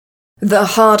The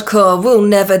Hardcore Will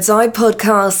Never Die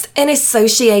podcast in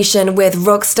association with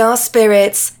Rockstar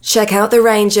Spirits. Check out the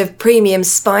range of premium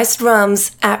spiced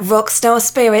rums at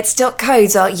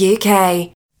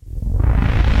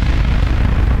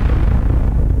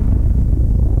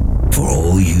rockstarspirits.co.uk. For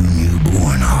all you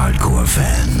newborn hardcore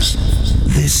fans,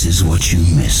 this is what you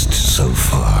missed so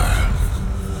far.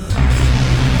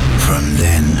 From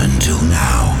then until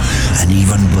now, and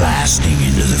even blasting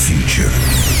into the future,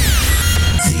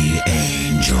 the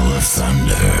Angel of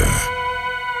Thunder.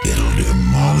 It'll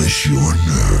demolish your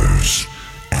nerves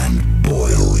and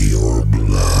boil your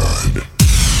blood.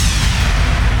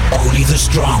 Only the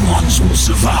strong ones will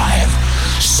survive,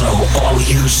 so all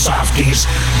you softies,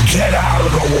 get out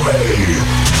of the way!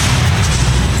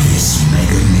 This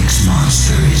mega mix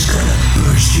monster is gonna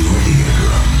burst your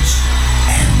eardrums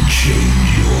and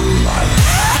change your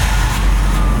life.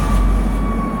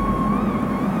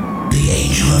 The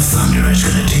Angel of Thunder is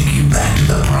gonna take you back to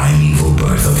the primeval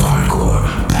birth of hardcore,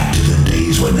 back to the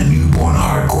days when the newborn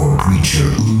hardcore creature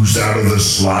oozed out of the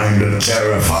slime to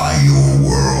terrify your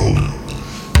world.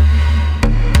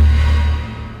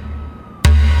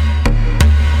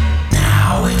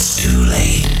 Now it's too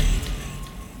late.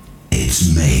 It's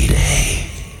Mayday.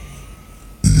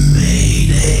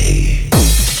 Mayday.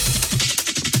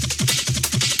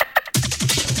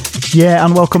 Yeah,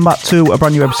 and welcome back to a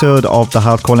brand new episode of the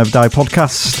Hardcore Never Die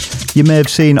podcast. You may have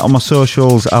seen on my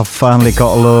socials, I've finally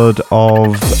got a load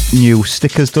of new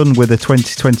stickers done with the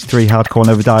 2023 Hardcore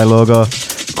Never Die logo.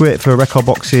 Great for record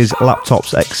boxes,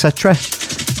 laptops, etc.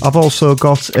 I've also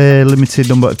got a limited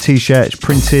number of t-shirts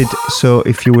printed, so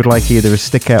if you would like either a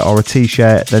sticker or a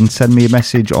t-shirt, then send me a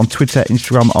message on Twitter,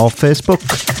 Instagram or Facebook,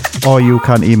 or you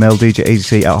can email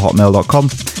djagency@hotmail.com.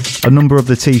 A number of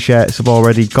the t-shirts have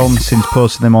already gone since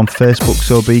posting them on Facebook,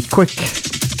 so be quick.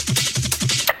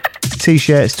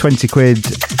 T-shirts, 20 quid,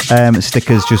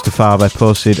 stickers just a £5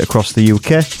 posted across the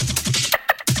UK.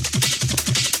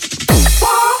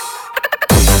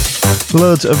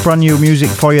 Loads of brand new music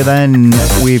for you then.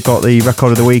 We've got the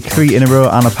record of the week, 3 in a row,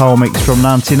 and a power mix from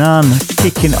 99.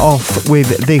 Kicking off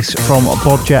with this from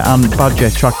Bodger and Badger,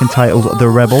 track entitled The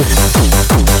Rebel.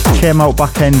 Came out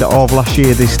back end of last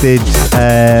year, this did.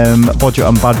 Bodger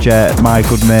and Badger, my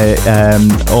good mate,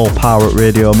 all power at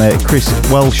radio mate, Chris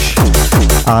Welsh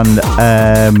and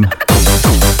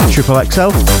Triple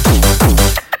XL.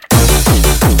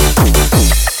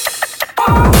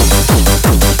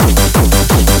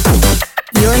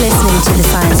 You're listening to the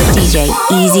sounds of DJ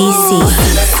Easy C.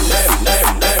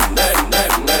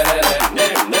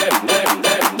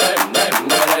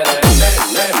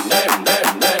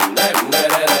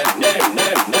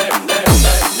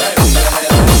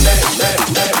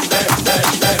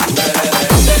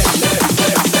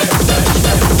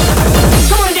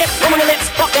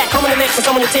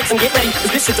 And get ready,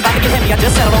 cause this shit's about to get heavy. I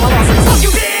just settled on my losses. Fuck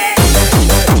you, bitch!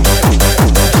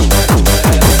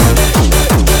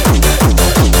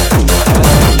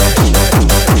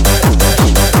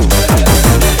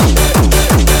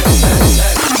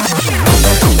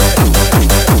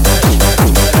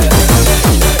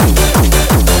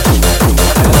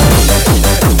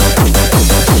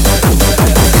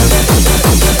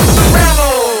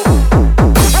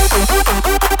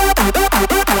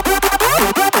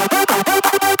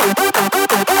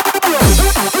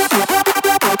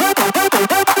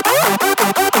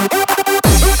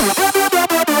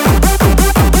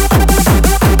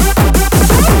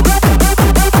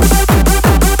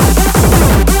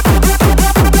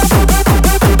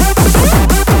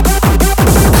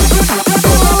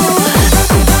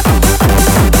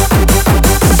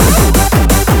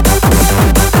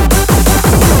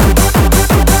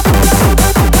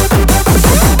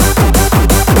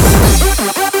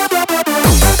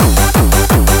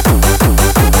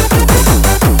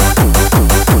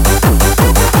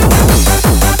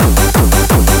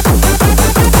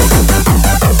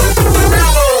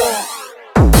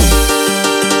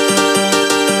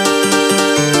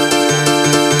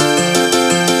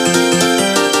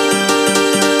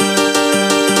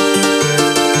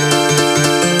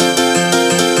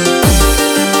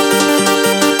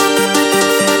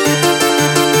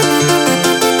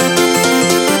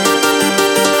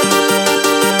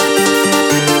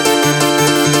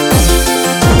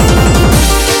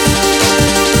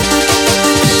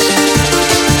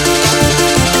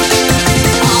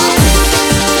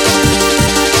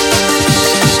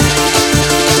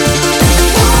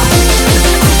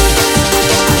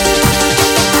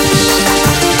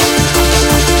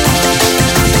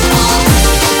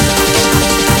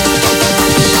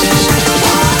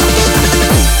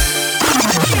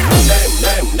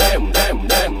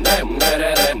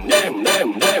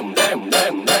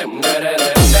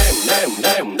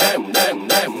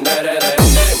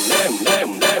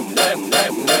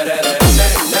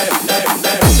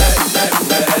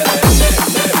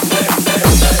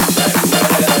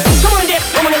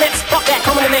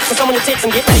 for someone to take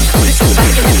and get ready. This shit's about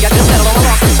to get heavy. I just settled on my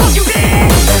loss. Fuck you,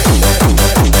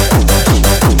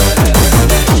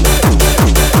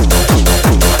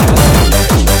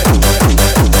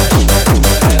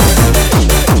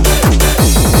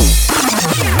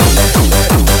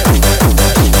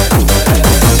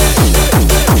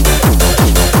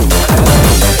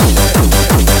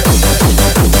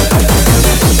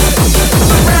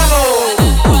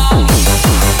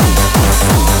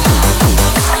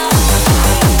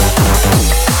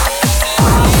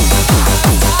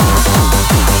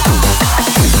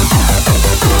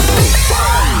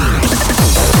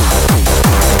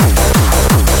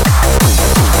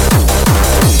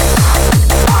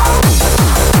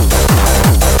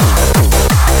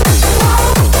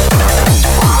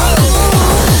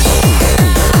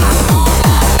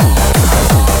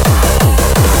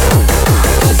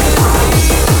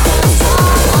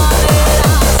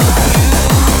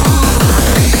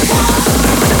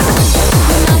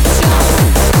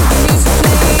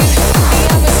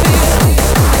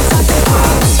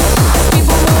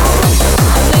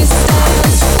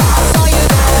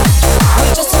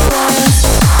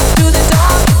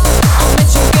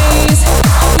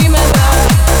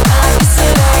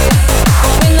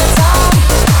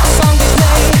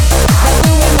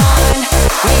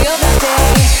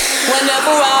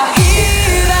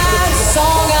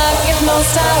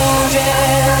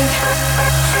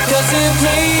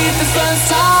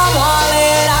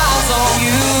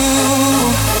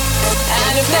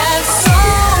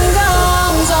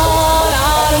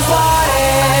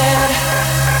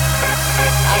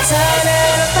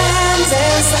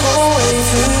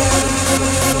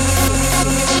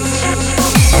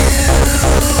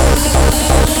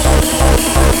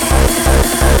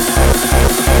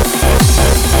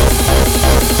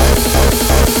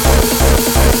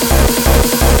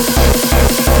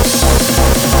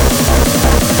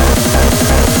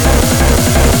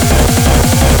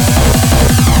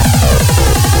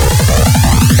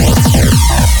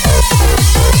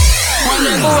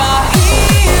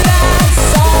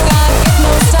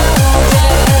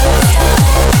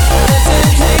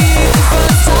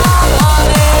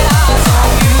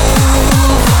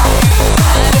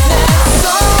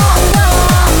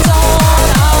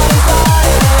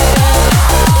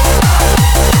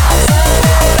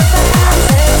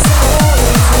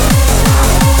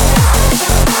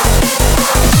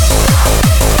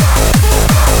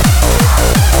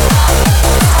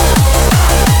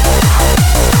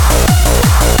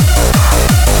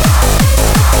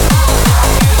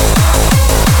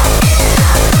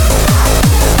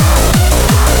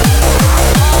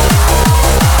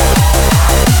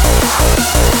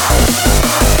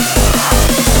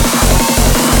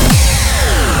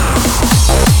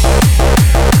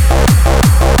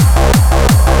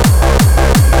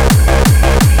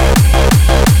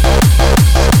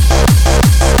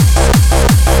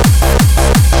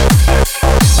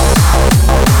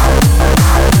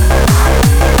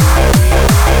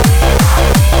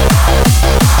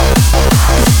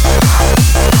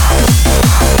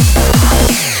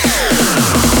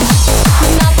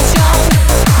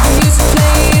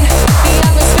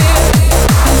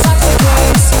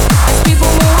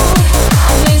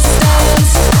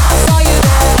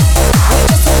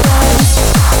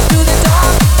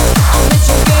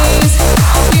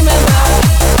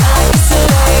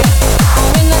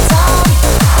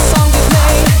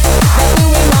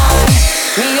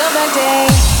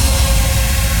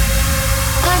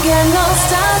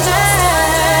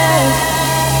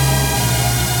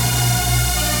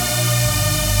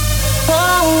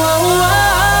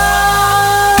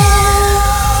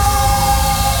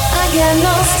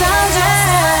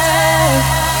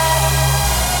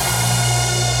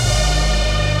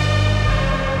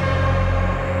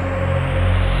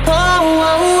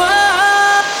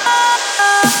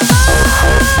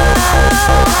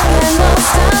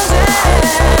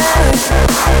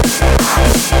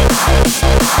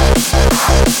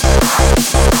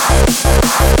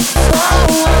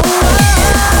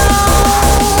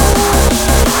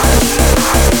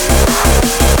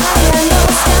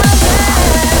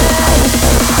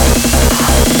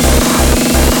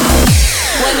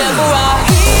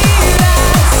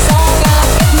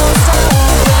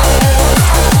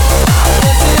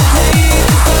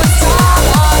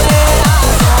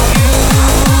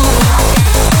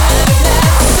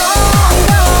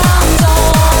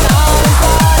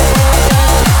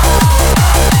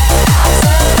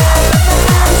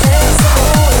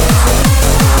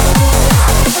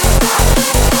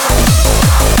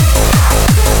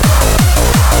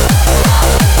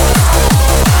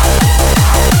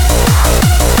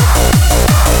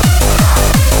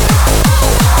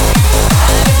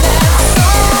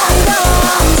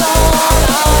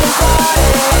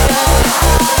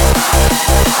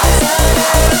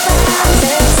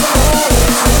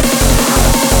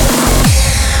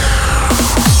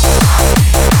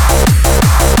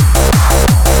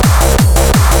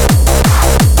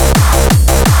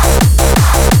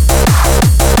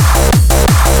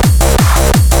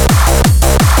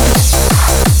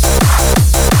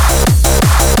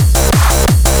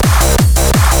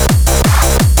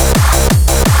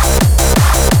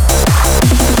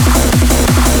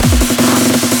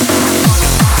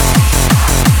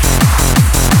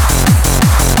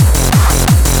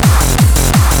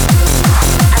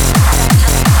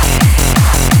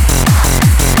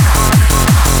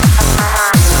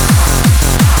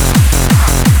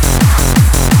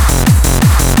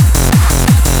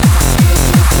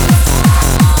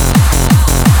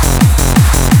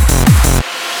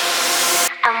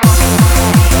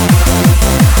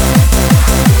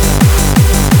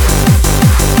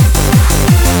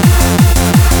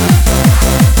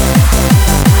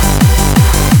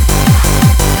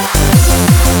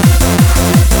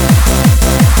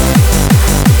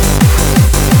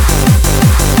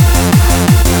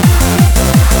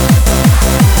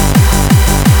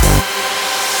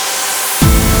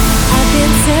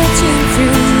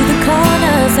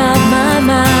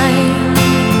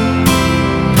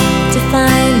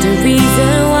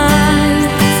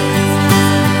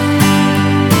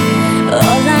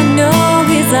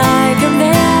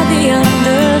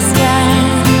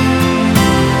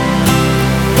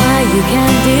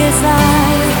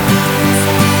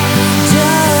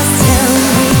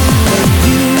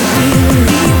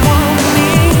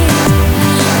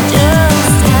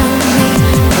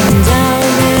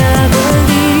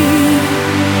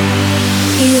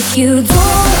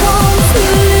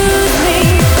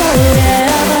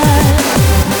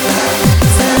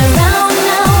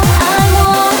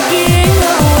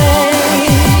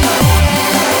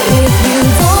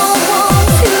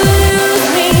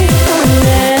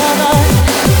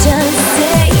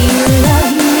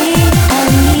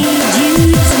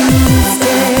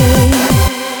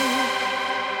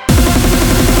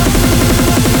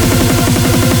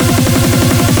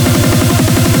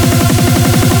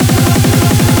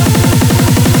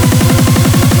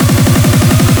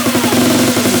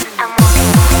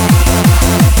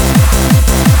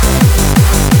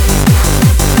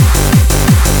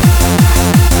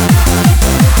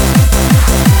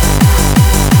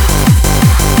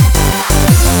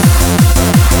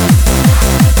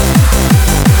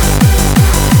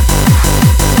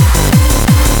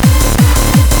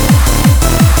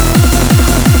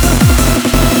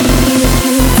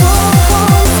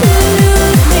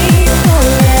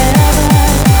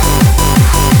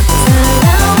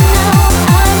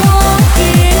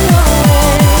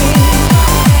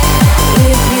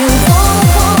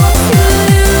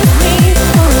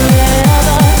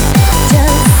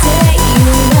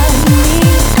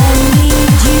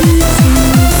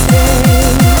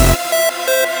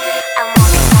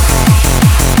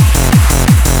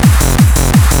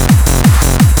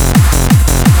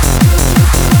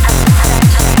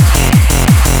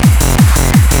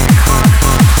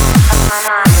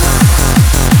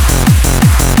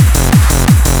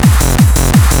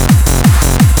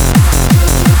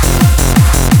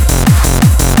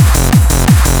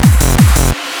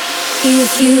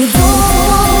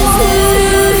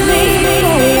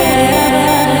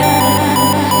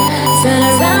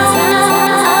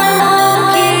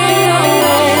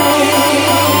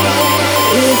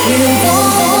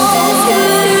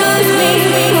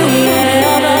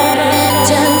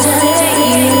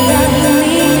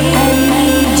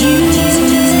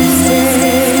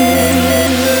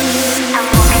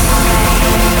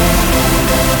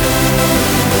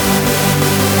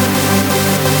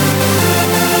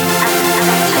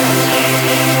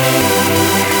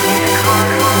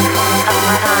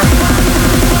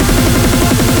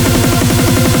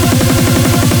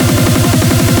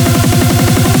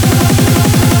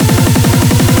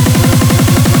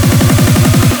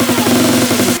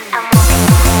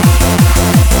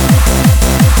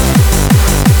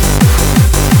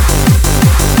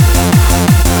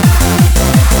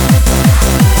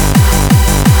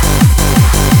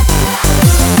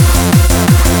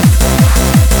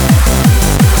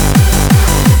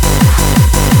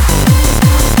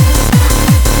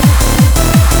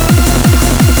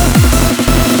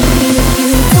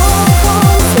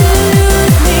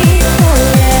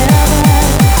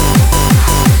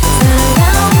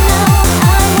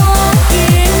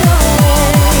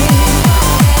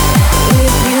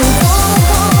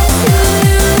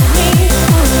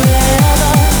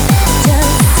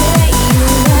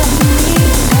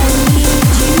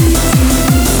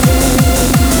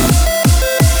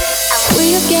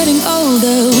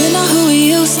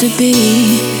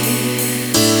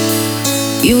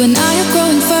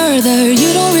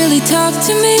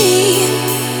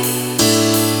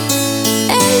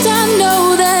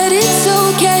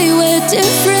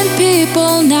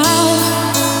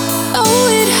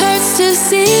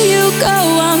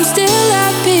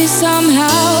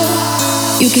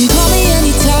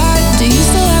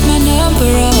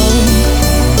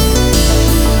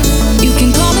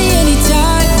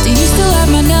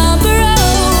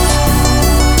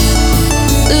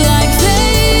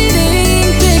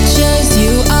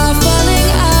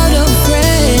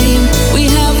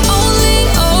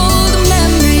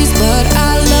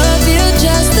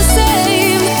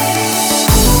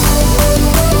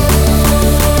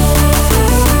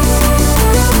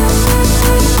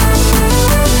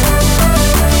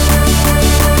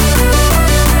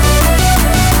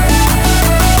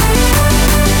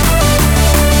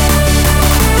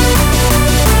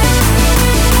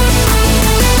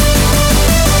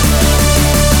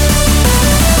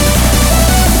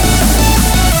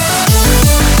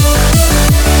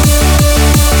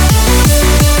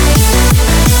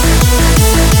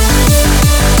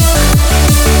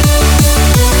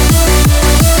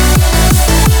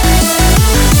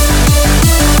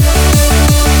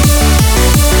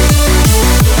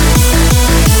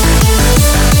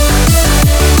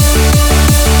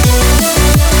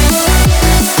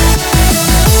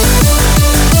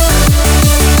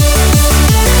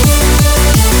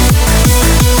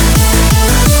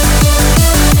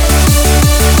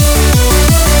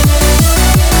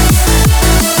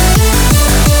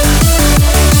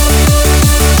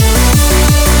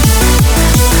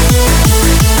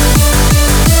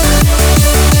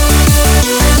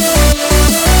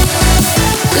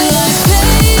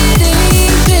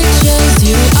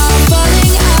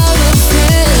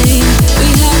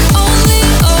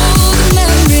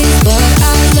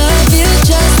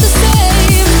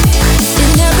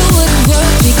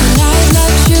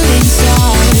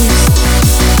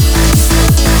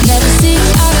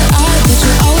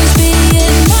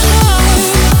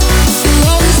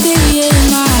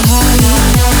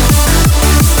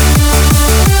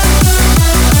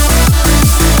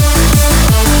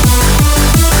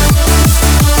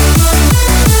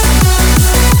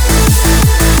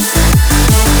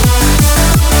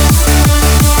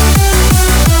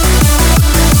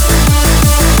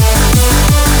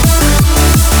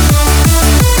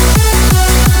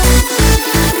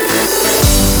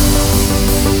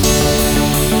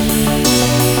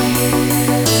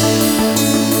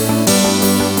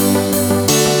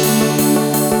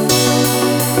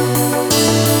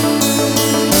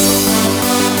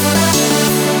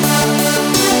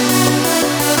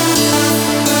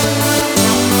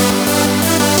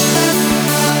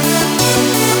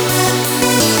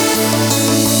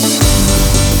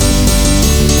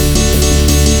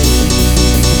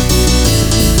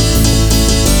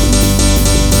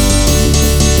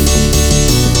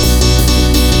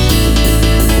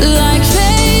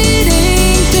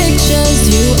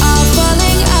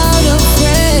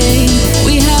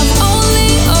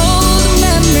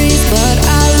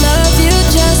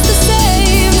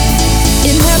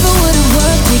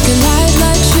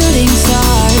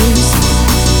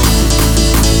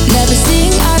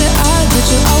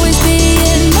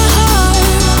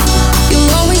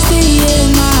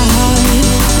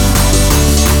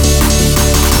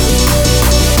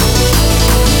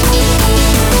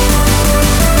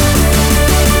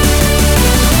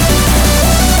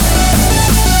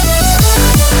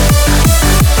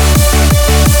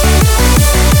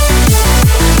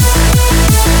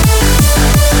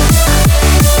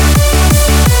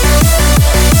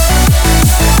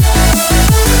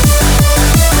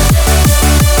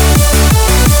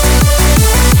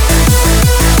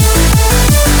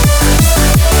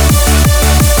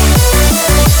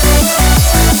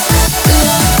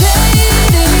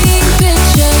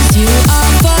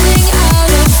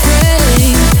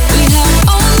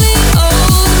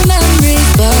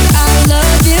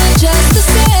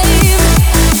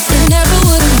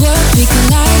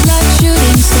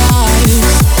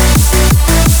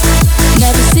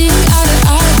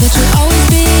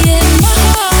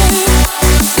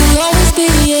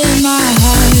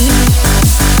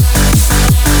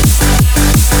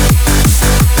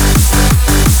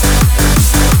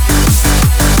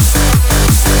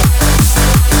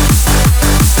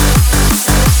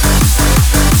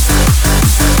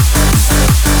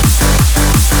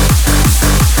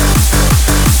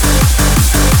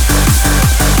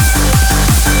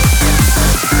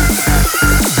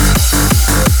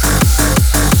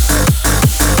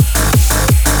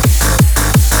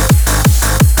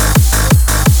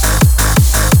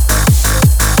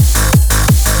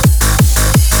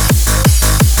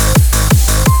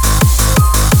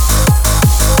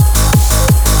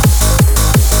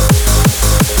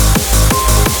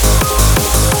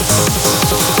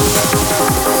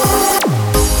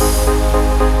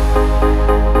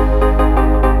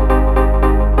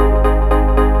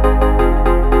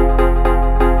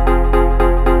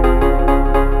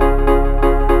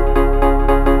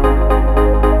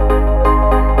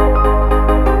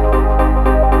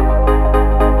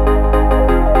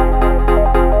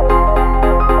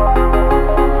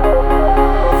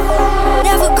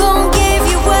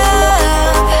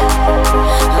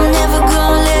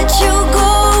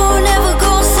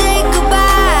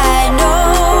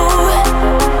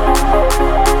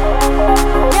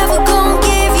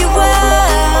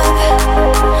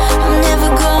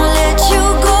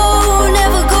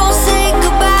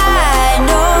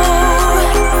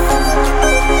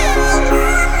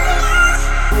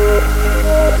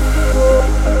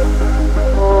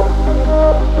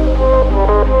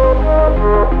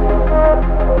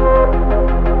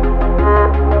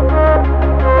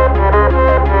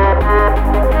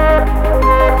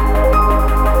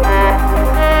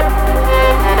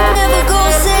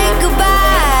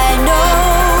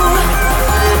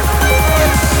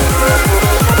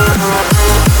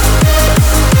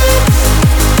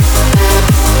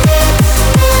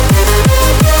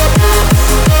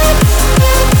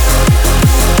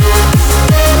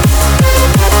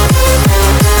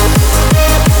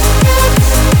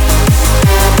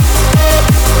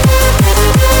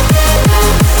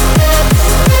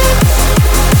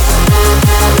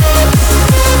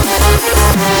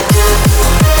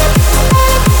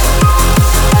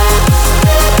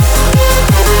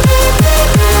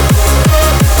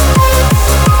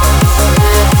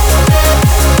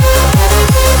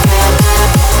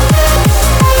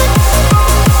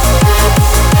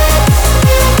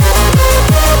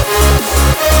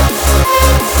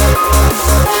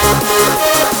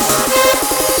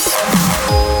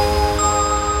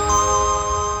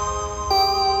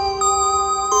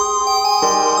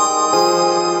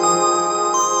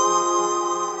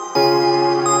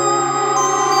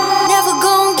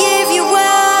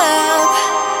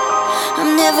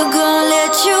 Never gonna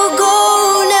let you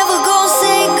go, never gonna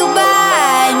say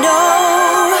goodbye, no.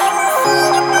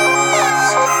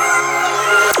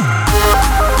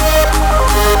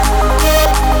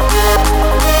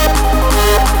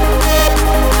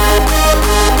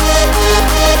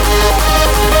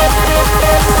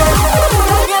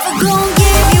 Never gonna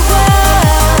give you up,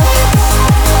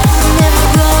 never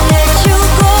gonna let you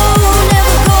go,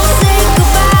 never gonna say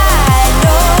goodbye,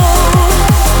 no.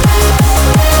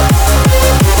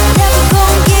 Never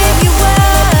gonna give you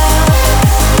up,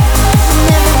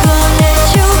 never gonna let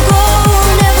you go,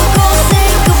 never gonna say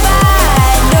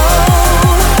goodbye, no.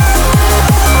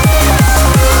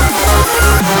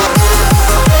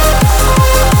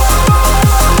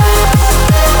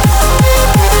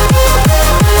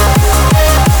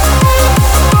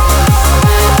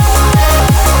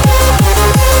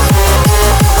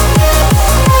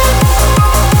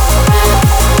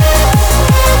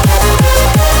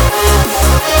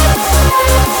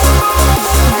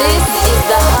 This is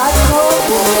the Hardcore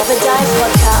Will Never Die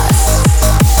podcast.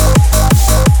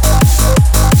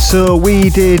 So we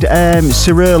did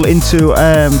Cyril into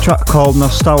a track called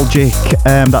Nostalgic,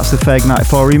 that's the Feg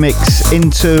 94 remix,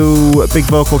 into big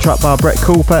vocal track by Brett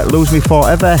Cooper, Lose Me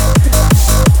Forever,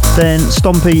 then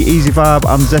Stompy, Easy Vibe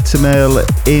and Zetamil,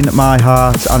 In My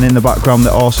Heart, and in the background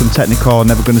the awesome Technicore,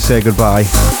 Never Gonna Say Goodbye.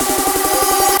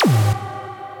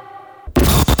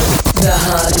 The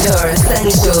Hardcore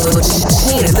Essentials.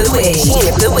 Here's the week.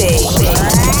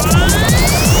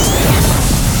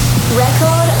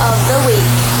 Record of the week.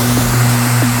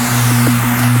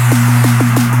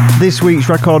 This week's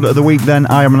record of the week then,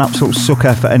 I am an absolute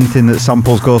sucker for anything that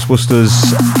samples Ghostbusters.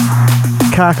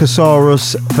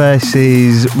 Carcasaurus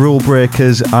versus Rule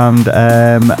Breakers and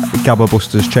Gabba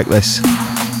Busters. Check this.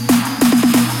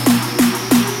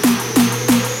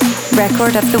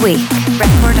 Record of the week.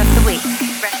 Record of the week.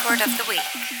 Record of the week.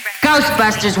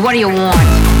 Ghostbusters, what do you want?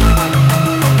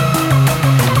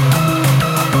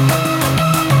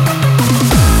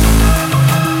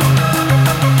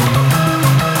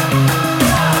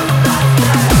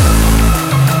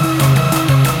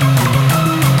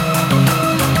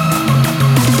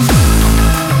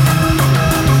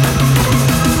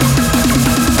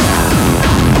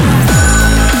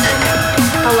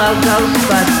 Hello,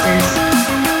 Ghostbusters.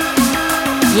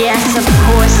 Yes, of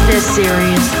course they're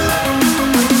serious.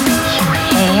 You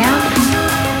have?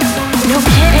 No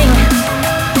kidding.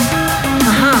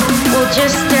 Well,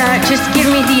 just give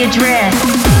me the address.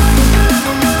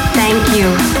 Thank you.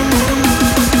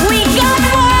 We got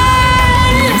one!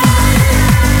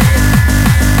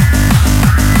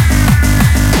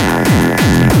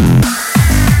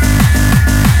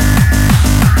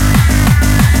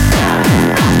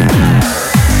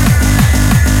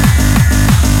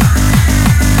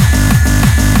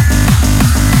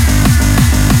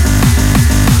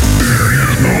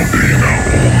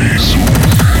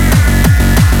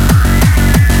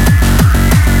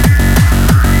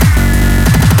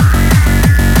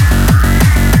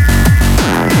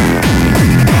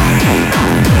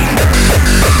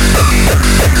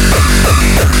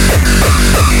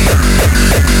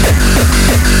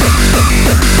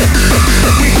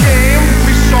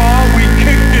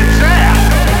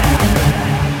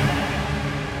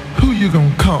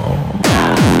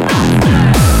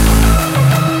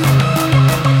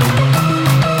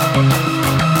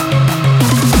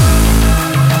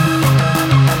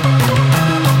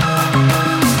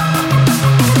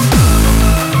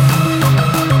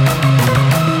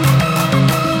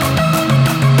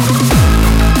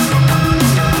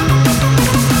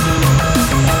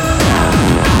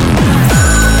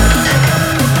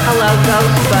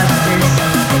 Ghostbusters.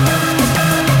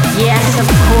 Yes, of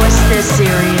course they're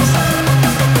serious.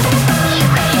 You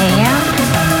have?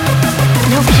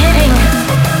 No kidding.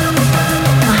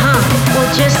 Well,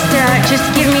 just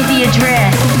give me the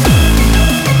address.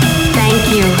 Thank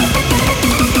you.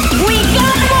 We got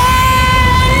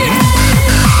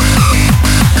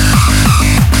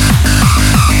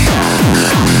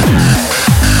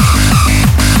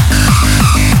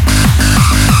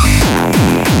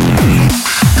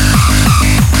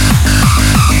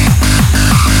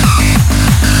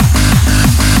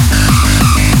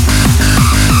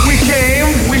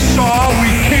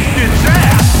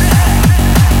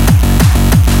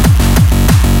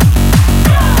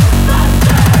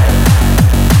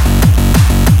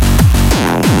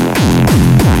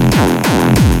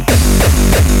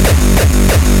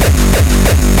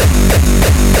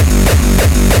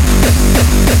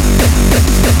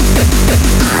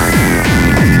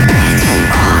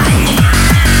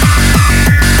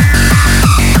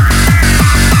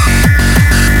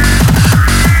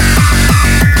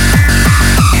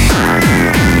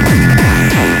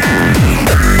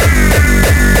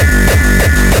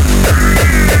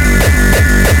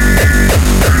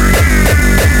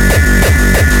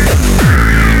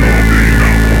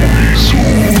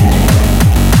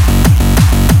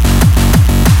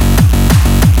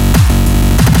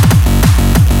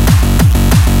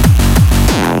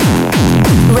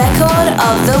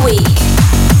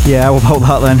Yeah, how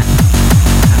about that then?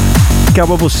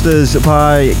 Gabba Busters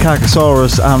by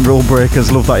Carcasaurus and Rule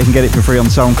Breakers. Love that. You can get it for free on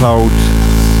SoundCloud.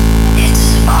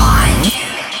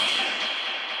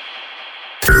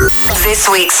 This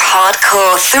week's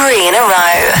Hardcore 3 in a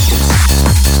row.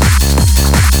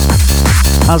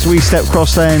 As we step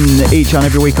across then, each and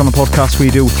every week on the podcast we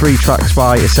do 3 tracks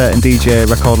by a certain DJ,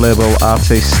 record label,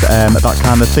 artist, that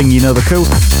kind of thing, you know the coup.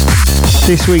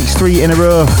 This week's 3 in a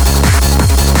row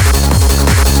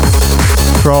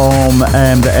from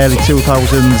the early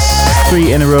 2000s,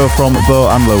 3 in a row from Bo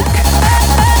and Luke.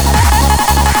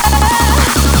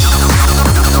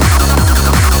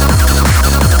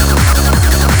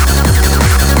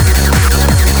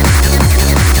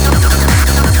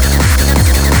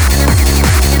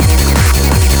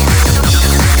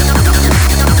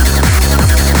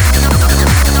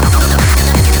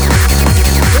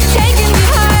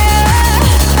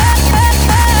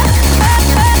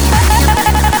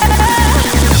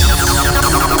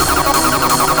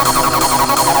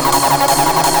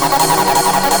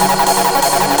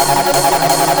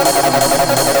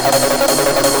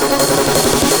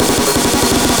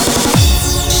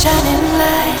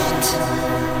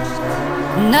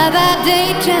 Another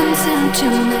day turns into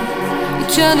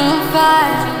eternal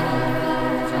fire.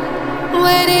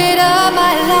 Waited all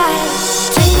my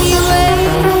life. Take me away,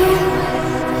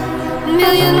 a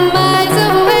million miles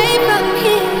away from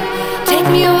here. Take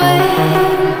me away,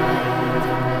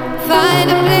 find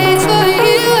a place for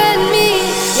you and me.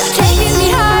 You're taking me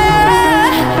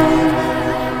higher,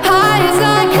 high as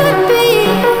I could be.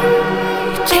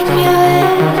 You take me away,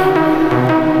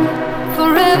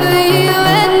 forever you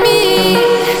and me.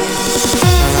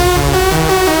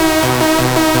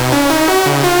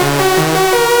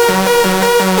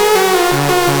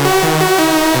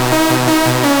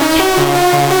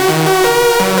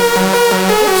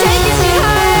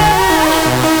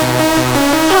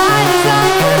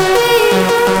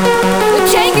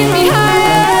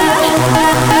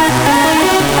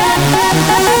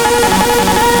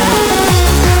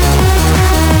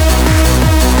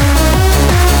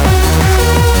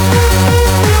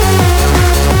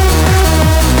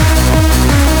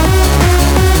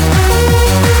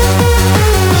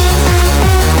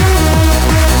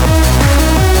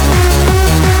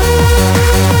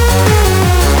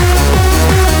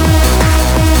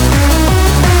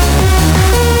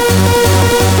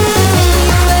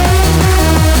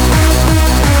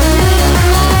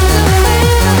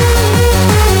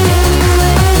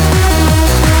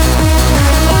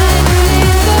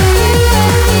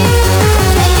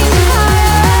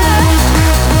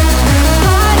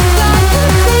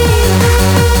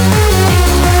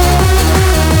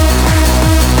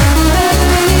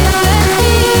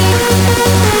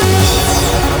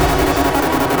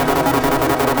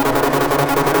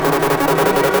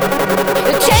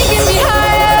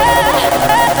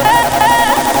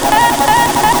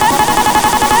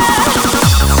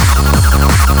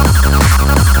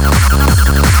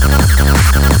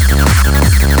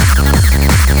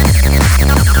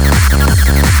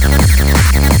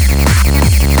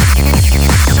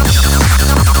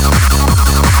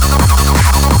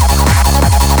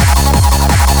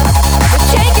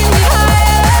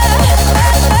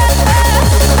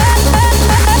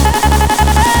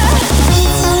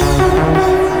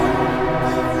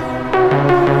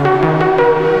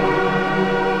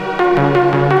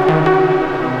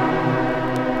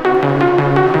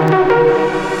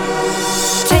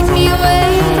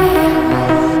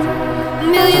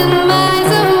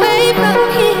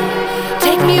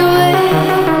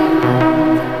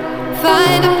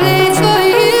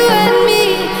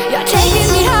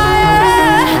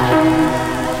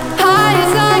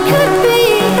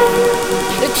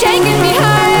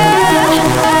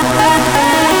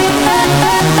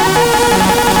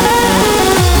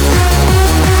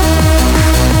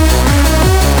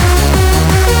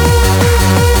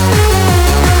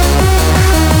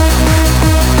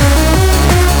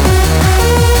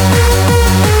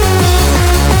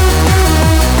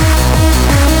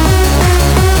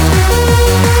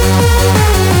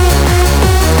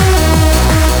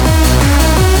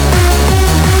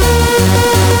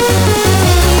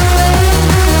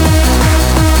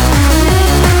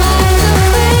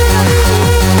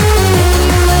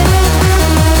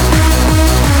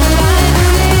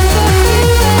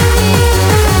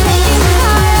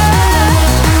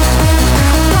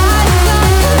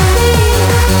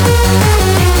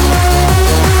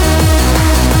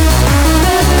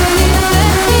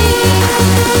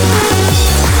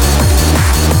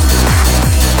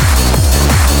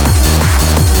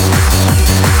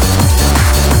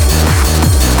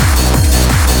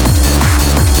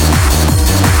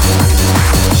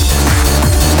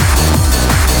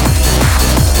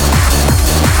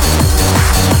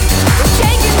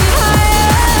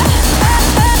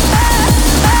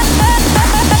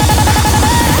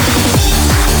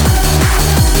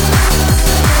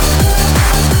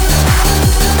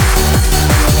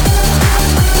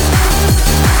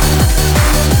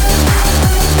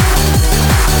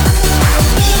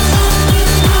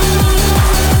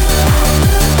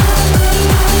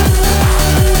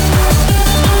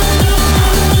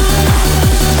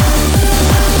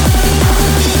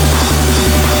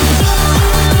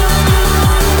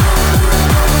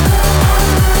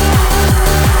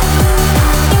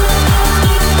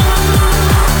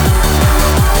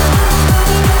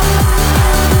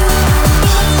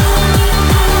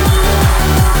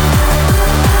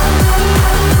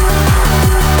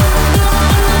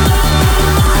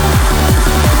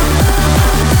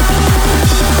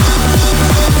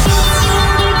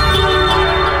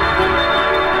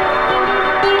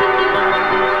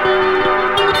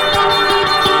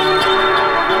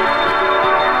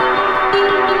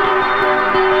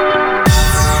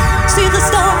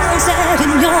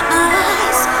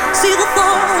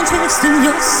 lost in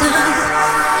your sight.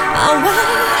 I'll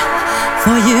wait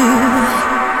for you.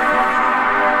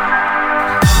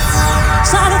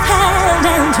 Sleight of hand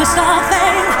and twist of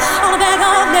fate. On a bag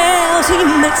of nails, he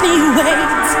makes me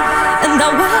wait, and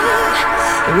I'll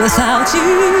wait without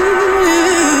you.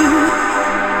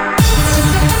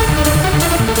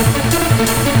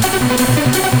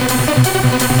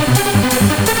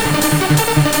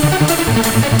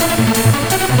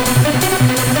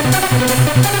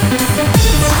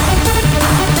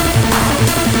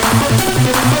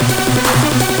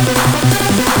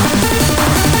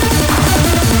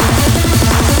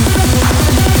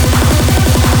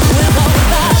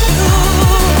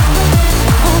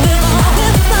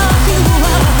 Without you,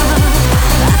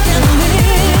 I can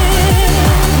live.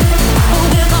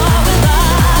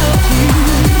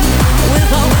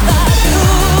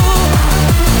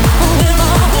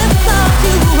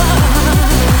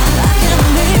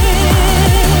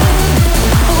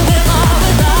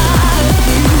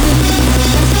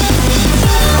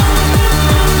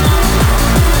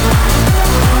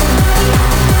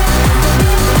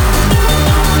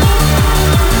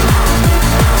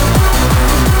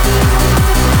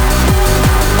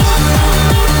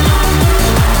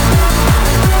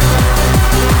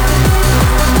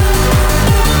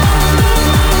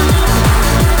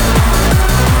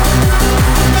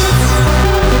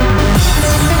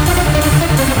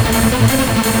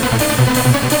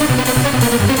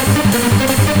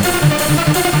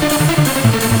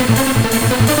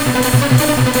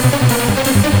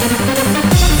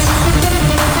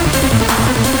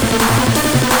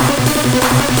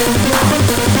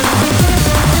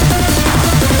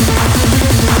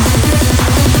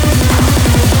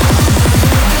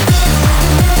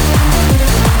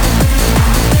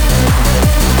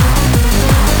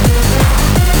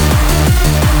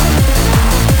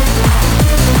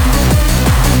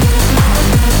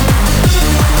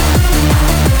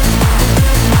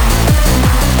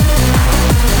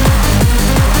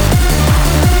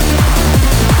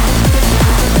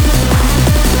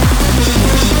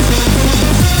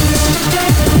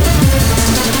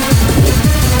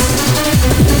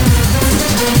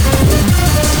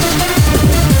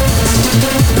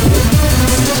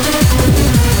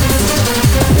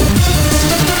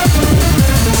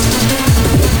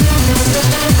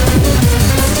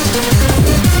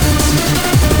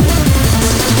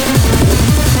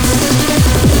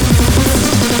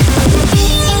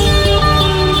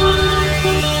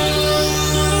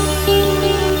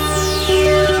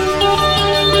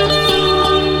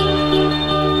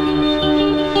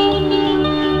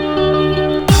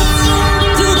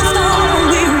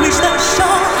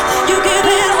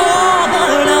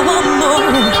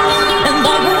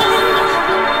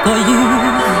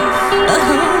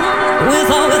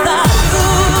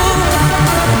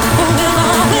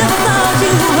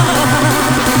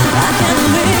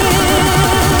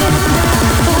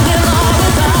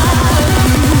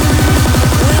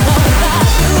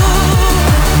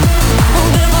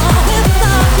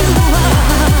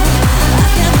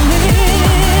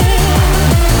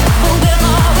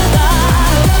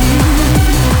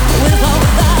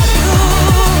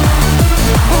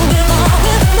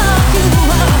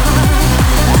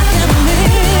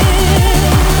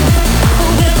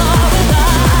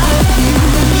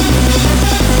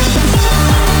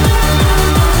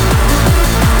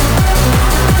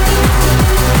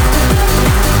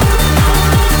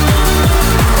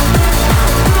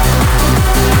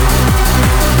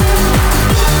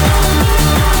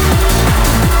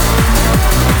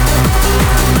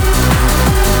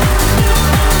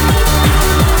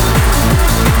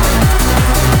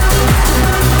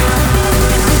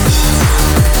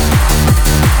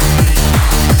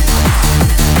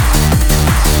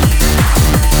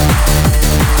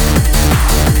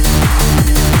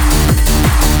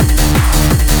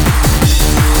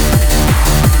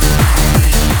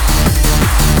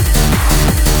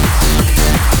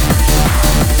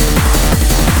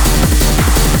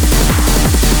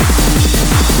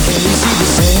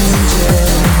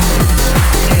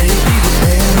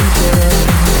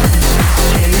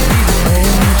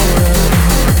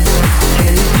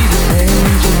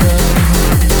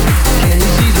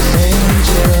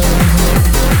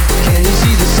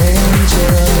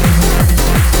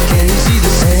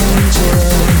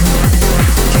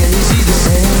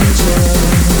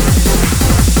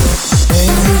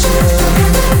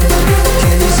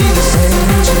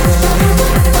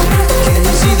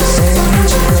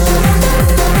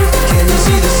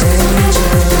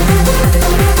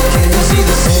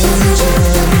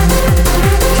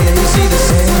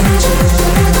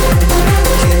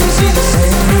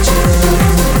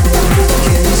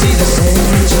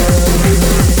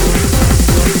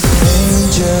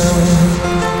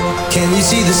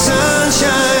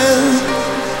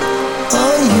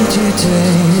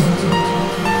 today?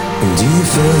 And do you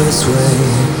feel this way?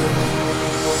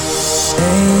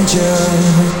 Angel,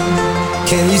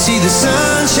 can you see the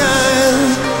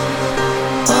sunshine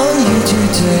on you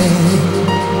today?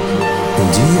 And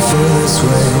do you feel this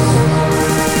way?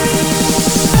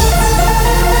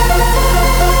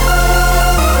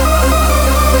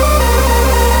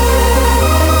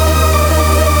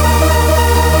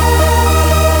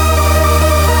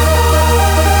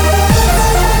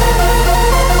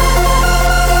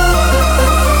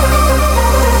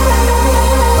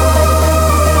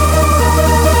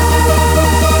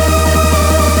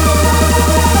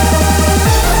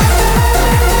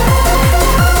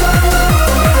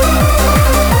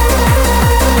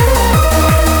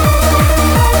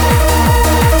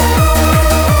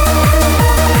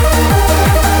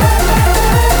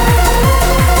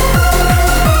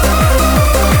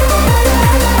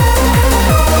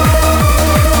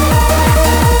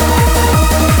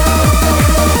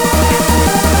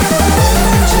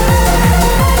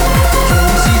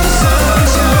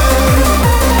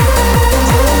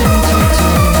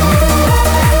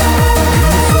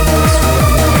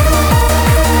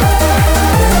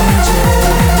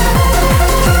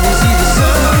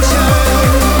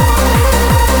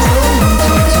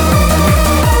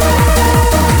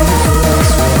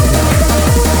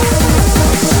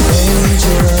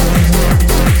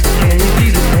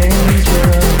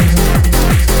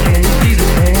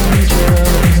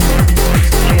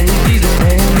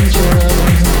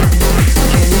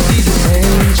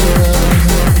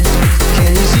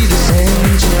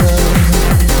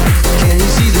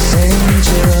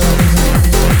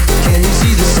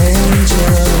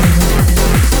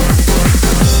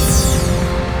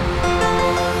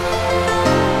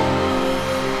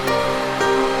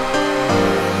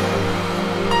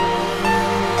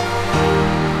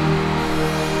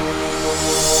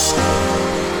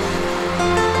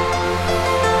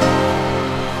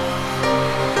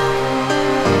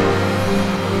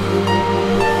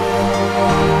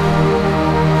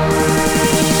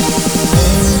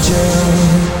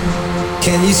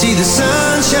 Can you see the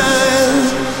sunshine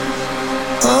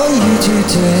on you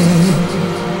today?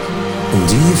 And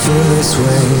do you feel this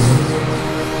way?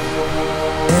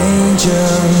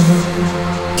 Angel,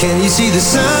 can you see the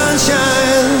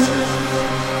sunshine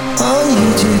on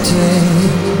you today?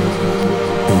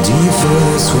 And do you feel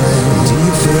this way? Do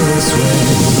you feel this way?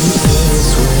 Do you feel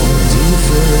this way? Do you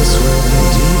feel this way?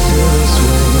 Do you feel this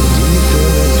way? Do you feel this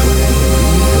way?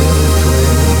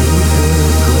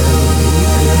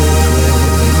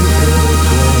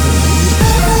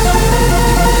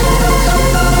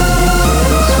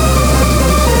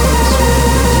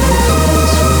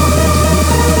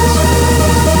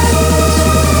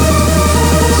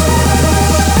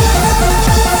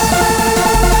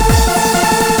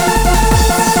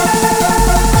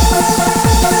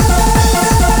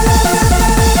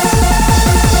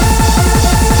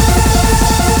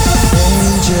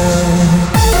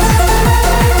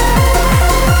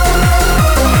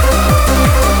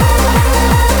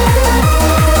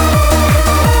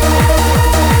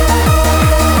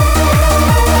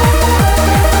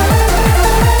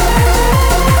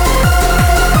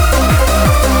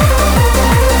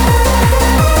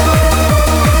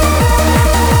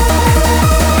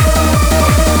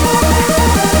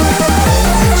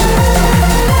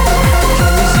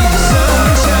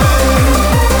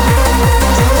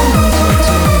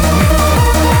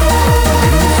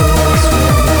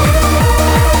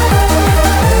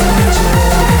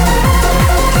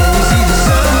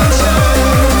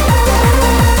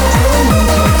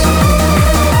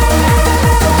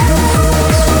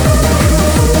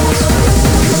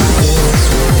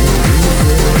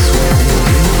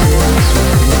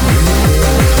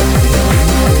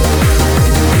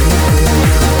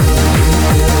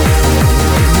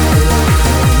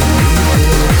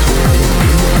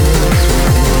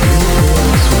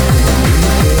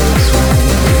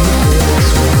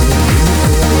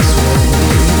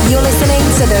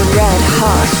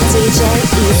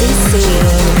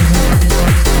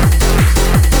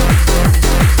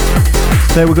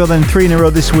 There we go then, 3 in a row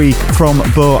this week from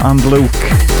Bo and Luke.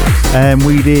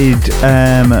 We did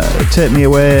Take Me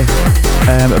Away,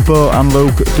 Bo and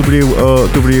Luke,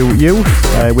 WOWU,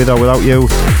 With or Without You.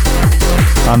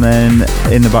 And then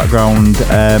in the background,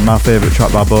 my favourite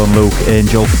track by Bo and Luke,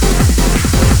 Angel.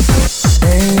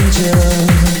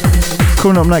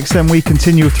 Coming up next then, we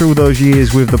continue through those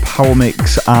years with the Power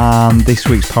Mix, and this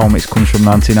week's Power Mix comes from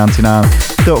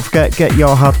 1999. Don't forget, get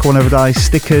your Hardcore Never Die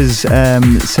stickers,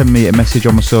 send me a message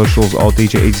on my socials or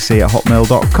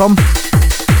djeasyc@hotmail.com.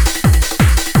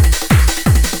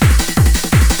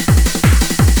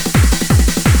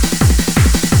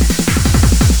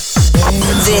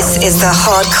 is the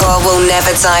Hardcore Will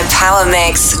Never Die Power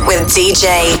Mix with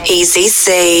DJ Easy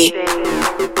C.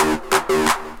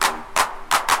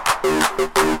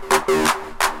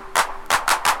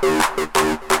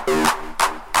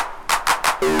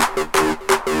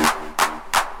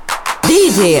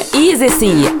 DJ Easy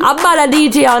C, a bada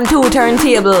DJ on 2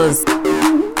 turntables.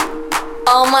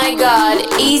 Oh my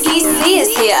god, Easy C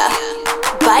is here.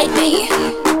 Bite me.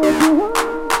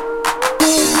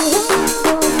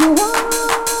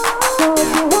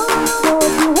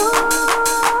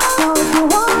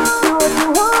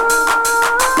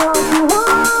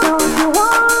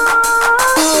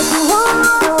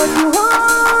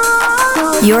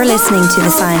 You're listening to the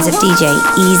sounds of DJ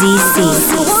Easy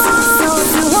C.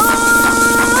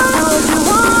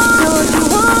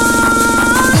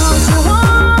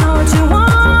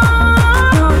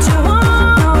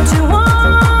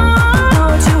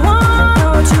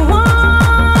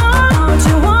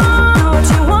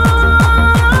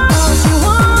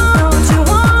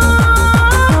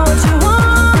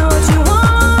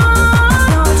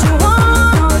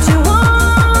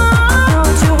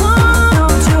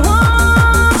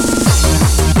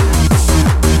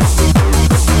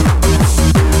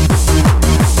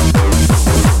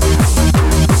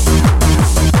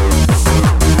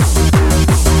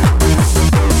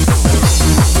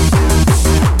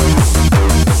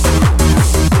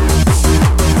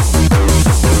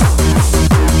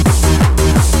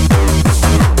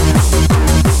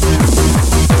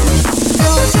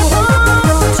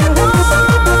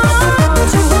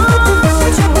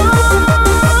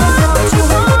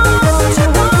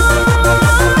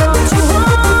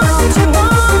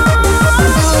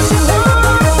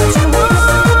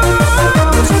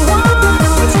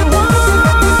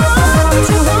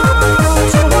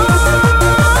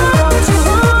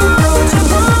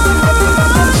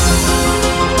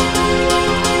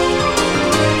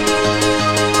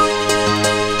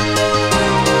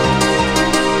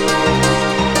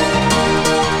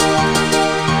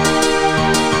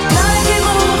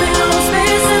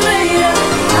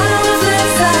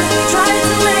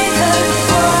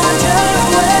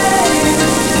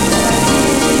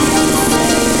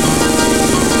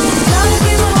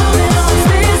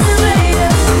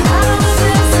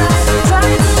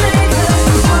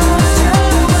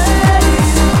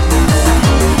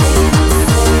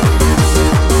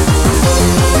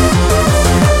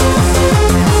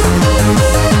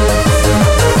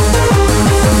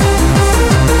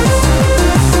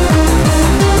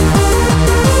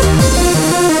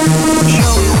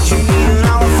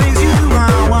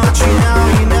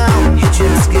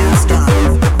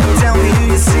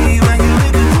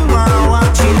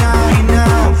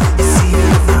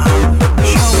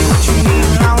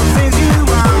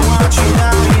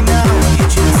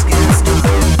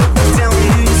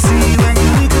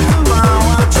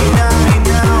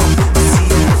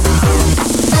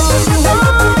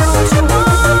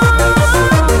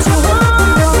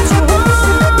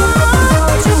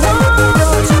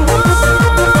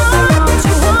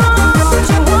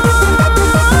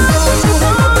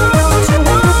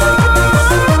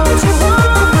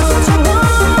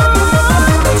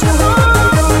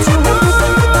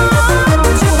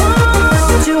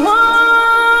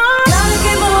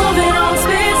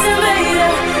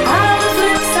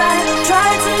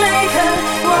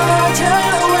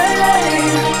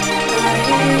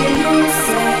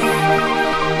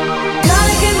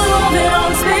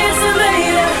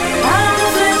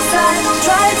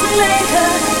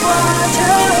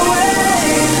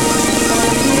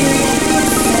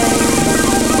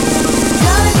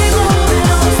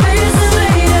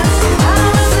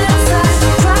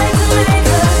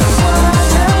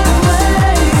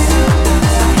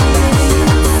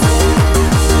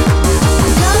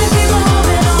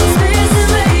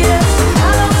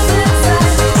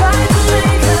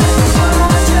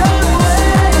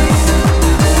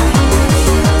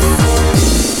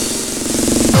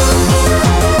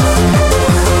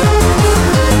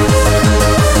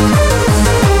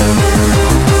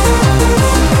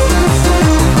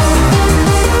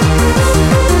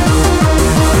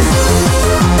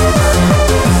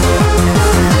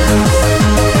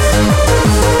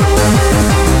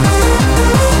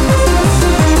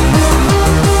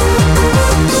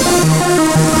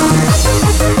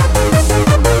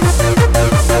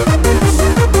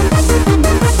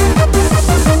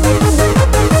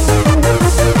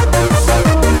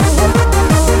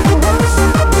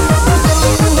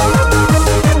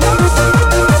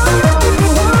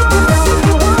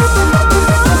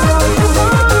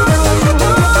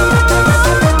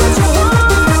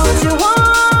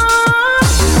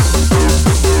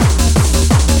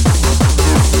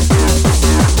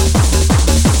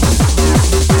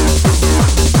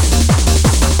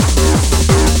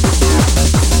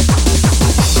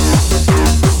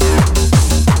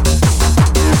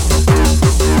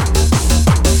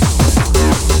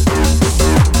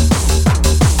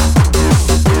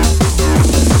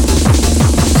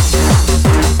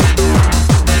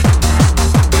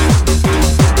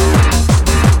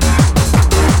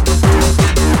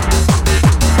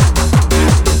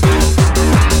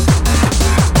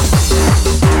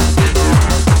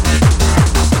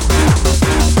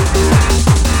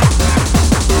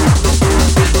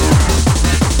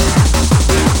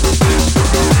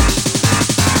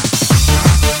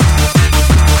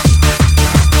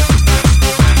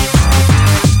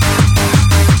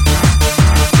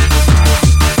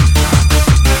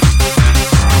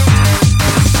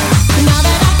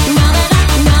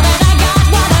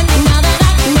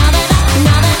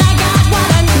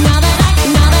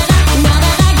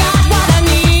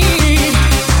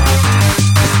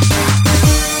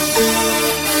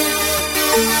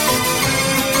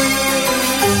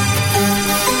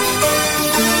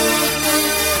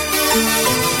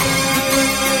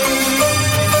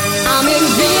 I'm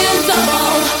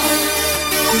invincible.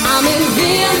 I'm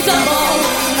invincible.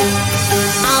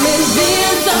 I'm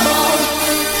invincible.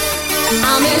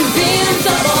 I'm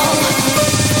invincible.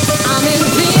 I'm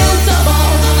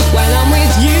invincible. When I'm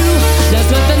with you, there's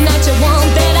nothing that you want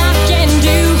that I can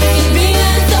do.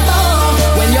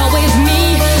 Invincible. When you're with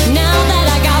me, now that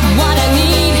I got what I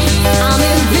need, I'm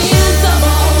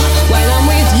invincible. When I'm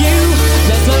with you,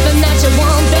 there's nothing that you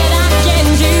want that I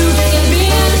can do.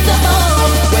 Invincible.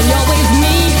 When you're with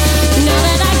me, now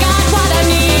that I got what I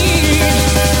need.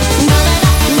 Now that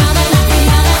I got what I need.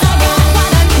 Now that I got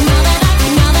what I need. Now that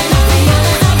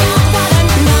I got what I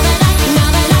need. Now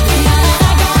that I got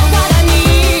what I need.